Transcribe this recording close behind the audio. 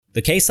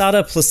The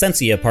Quesada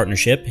Plasencia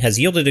partnership has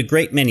yielded a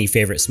great many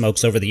favorite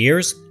smokes over the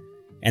years,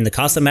 and the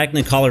Casa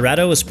Magna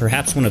Colorado is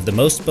perhaps one of the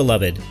most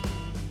beloved.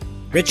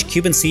 Rich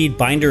Cuban seed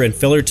binder and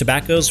filler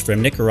tobaccos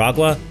from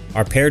Nicaragua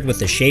are paired with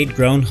the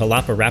shade-grown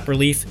Jalapa wrapper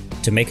leaf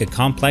to make a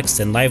complex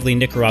and lively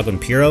Nicaraguan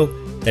puro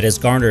that has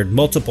garnered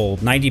multiple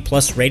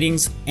 90-plus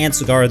ratings and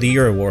Cigar of the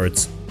Year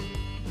awards.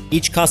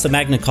 Each Casa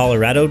Magna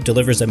Colorado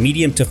delivers a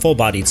medium to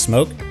full-bodied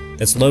smoke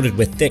that's loaded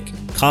with thick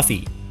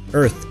coffee,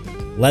 earth,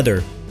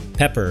 leather,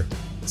 pepper,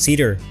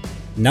 cedar,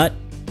 nut,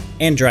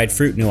 and dried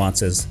fruit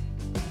nuances.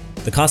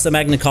 The Casa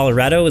Magna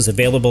Colorado is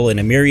available in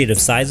a myriad of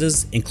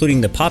sizes,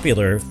 including the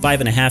popular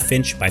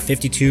 5.5-inch by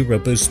 52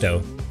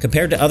 Robusto.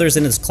 Compared to others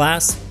in its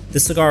class,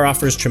 this cigar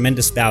offers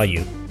tremendous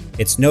value.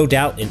 It's no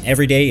doubt an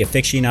everyday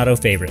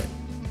aficionado favorite.